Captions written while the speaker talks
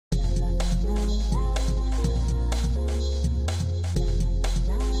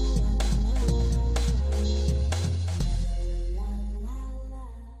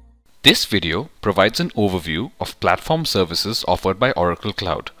This video provides an overview of platform services offered by Oracle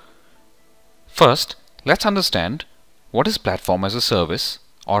Cloud. First, let's understand what is Platform as a Service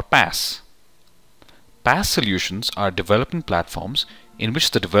or PaaS. PaaS solutions are development platforms in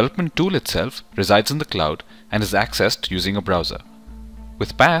which the development tool itself resides in the cloud and is accessed using a browser.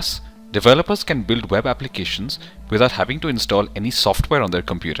 With PaaS, developers can build web applications without having to install any software on their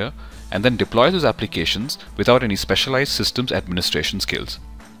computer and then deploy those applications without any specialized systems administration skills.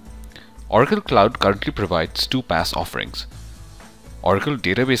 Oracle Cloud currently provides two PaaS offerings: Oracle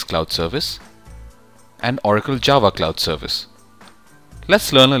Database Cloud Service and Oracle Java Cloud Service.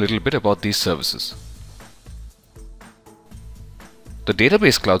 Let's learn a little bit about these services. The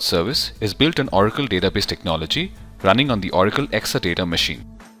Database Cloud Service is built on Oracle database technology running on the Oracle Exadata machine.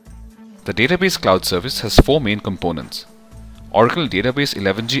 The Database Cloud Service has four main components: Oracle Database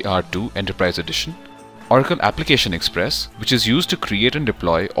 11g R2 Enterprise Edition, Oracle Application Express, which is used to create and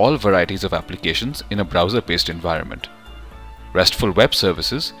deploy all varieties of applications in a browser-based environment, RESTful Web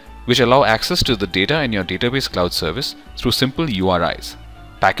Services, which allow access to the data in your Database Cloud Service through simple URIs,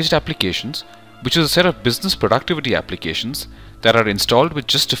 Packaged Applications, which is a set of business productivity applications that are installed with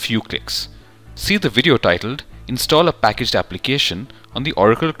just a few clicks. See the video titled "Install a Packaged Application" on the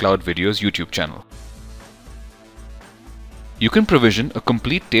Oracle Cloud Videos YouTube channel. You can provision a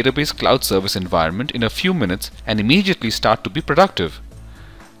complete Database Cloud Service environment in a few minutes and immediately start to be productive.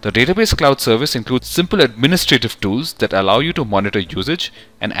 The Database Cloud Service includes simple administrative tools that allow you to monitor usage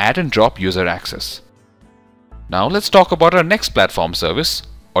and add and drop user access. Now let's talk about our next platform service,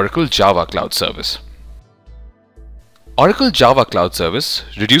 Oracle Java Cloud Service. Oracle Java Cloud Service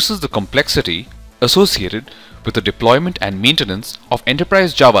reduces the complexity associated with the deployment and maintenance of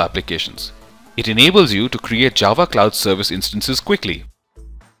enterprise Java applications. It enables you to create Java Cloud Service instances quickly.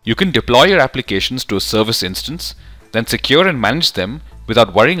 You can deploy your applications to a service instance, then secure and manage them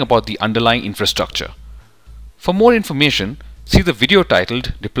without worrying about the underlying infrastructure. For more information, see the video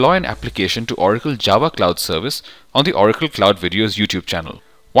titled "Deploy an Application to Oracle Java Cloud Service" on the Oracle Cloud Videos YouTube channel.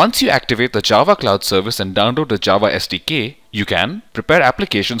 Once you activate the Java Cloud Service and download the Java SDK, you can prepare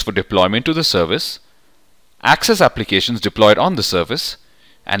applications for deployment to the service, access applications deployed on the service,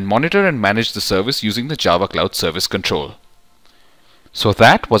 and monitor and manage the service using the Java Cloud Service control. So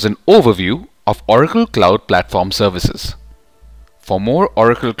that was an overview of Oracle Cloud Platform Services. For more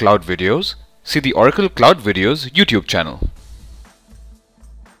Oracle Cloud videos, see the Oracle Cloud Videos YouTube channel.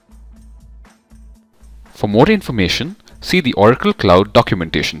 For more information, see the Oracle Cloud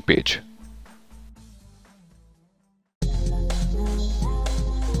documentation page.